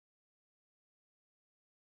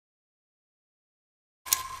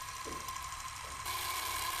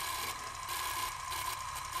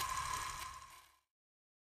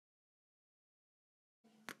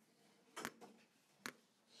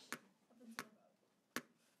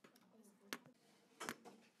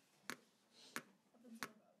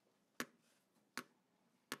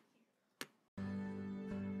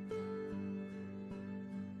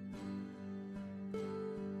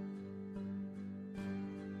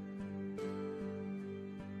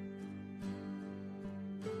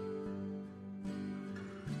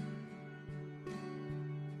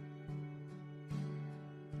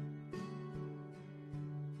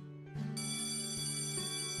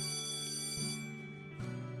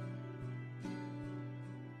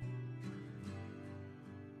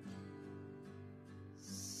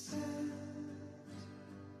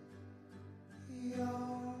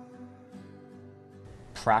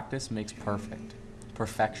Practice makes perfect.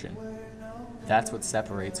 Perfection. That's what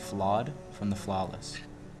separates flawed from the flawless.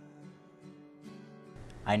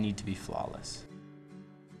 I need to be flawless.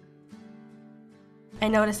 I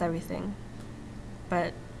notice everything,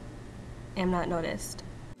 but am not noticed.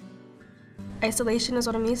 Isolation is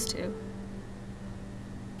what I'm used to.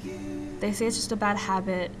 They say it's just a bad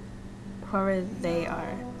habit, whoever they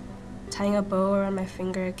are. Tying a bow around my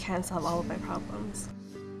finger can't solve all of my problems.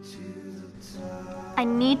 I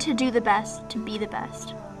need to do the best to be the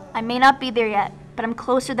best. I may not be there yet, but I'm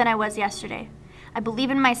closer than I was yesterday. I believe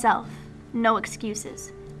in myself. No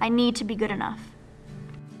excuses. I need to be good enough.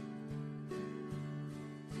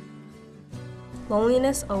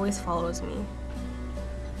 Loneliness always follows me.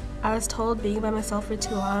 I was told being by myself for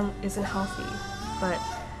too long isn't healthy, but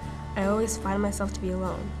I always find myself to be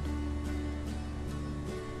alone.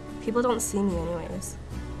 People don't see me anyways.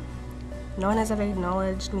 No one has ever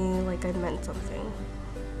acknowledged me like I meant something.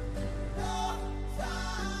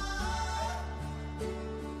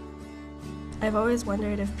 I've always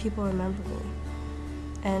wondered if people remember me,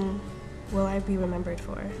 and will I be remembered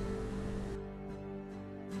for?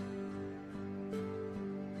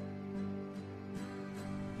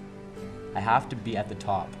 I have to be at the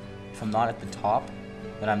top. If I'm not at the top,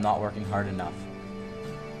 then I'm not working hard enough.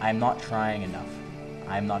 I am not trying enough.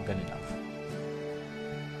 I am not good enough.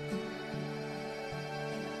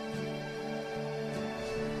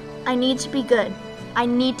 I need to be good. I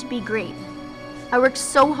need to be great. I worked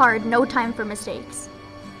so hard, no time for mistakes.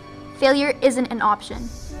 Failure isn't an option.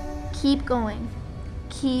 Keep going.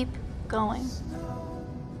 Keep going.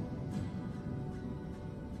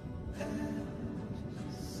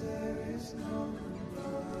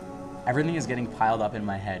 Everything is getting piled up in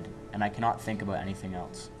my head, and I cannot think about anything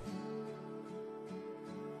else.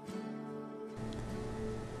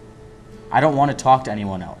 I don't want to talk to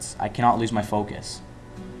anyone else. I cannot lose my focus.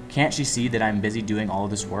 Can't she see that I'm busy doing all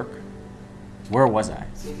of this work? Where was I?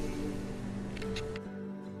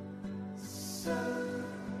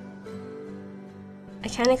 I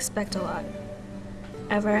can't expect a lot.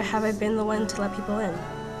 Ever have I been the one to let people in?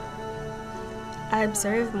 I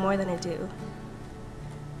observe more than I do.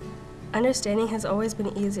 Understanding has always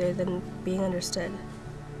been easier than being understood.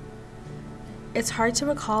 It's hard to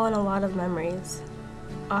recall in a lot of memories.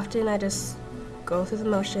 Often I just go through the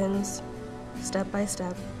motions, step by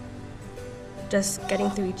step, just getting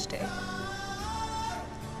through each day.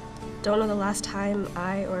 Don't know the last time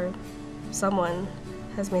I or someone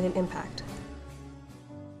has made an impact.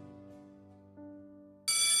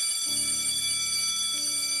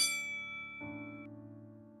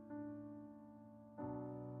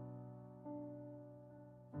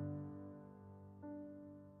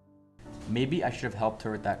 Maybe I should have helped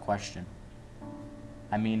her with that question.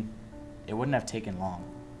 I mean, it wouldn't have taken long.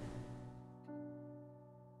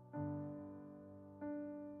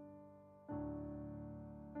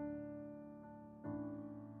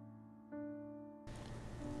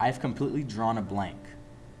 I've completely drawn a blank.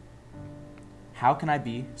 How can I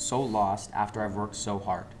be so lost after I've worked so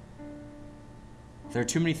hard? There are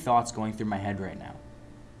too many thoughts going through my head right now.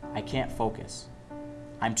 I can't focus.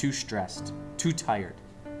 I'm too stressed, too tired,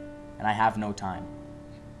 and I have no time.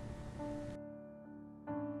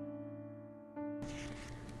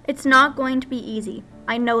 It's not going to be easy.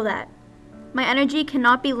 I know that. My energy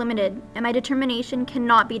cannot be limited, and my determination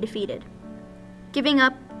cannot be defeated. Giving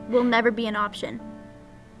up will never be an option,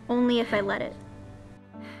 only if I let it.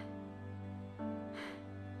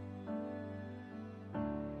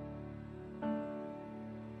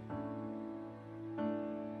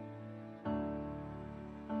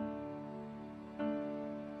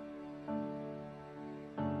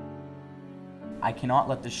 I cannot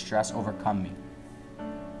let this stress overcome me.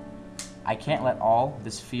 I can't let all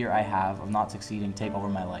this fear I have of not succeeding take over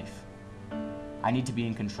my life. I need to be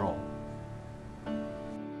in control.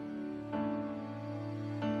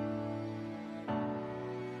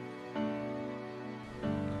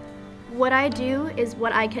 What I do is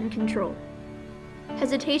what I can control.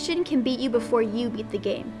 Hesitation can beat you before you beat the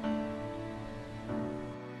game.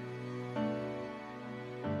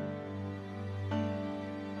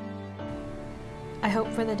 I hope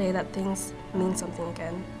for the day that things mean something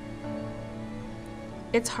again.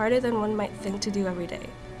 It's harder than one might think to do every day.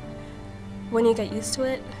 When you get used to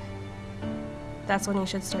it, that's when you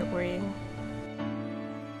should start worrying.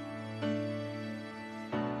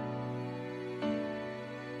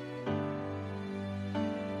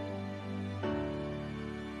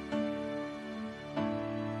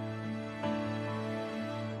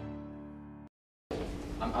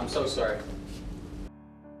 I'm so sorry.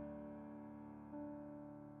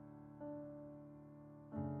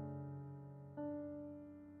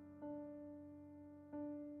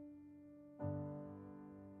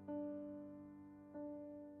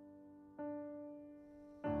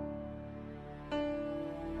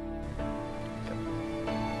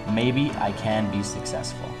 Maybe I can be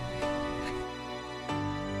successful.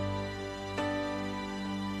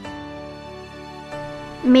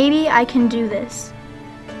 Maybe I can do this.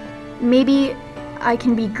 Maybe I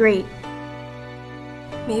can be great.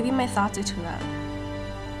 Maybe my thoughts are too loud.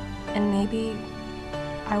 And maybe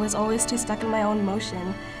I was always too stuck in my own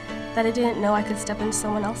motion that I didn't know I could step into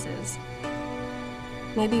someone else's.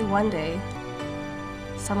 Maybe one day,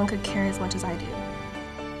 someone could care as much as I do.